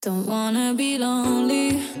Don't wanna be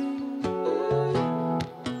lonely.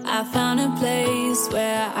 I found a place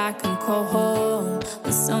where I can call home,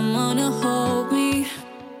 with someone to hold me.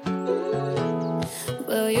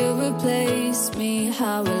 Will you replace me?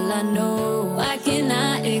 How will I know? I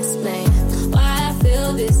cannot explain why I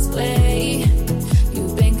feel this way.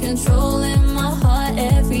 You've been controlling my heart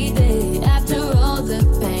every day. After all the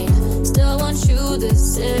pain, still want you the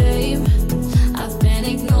same.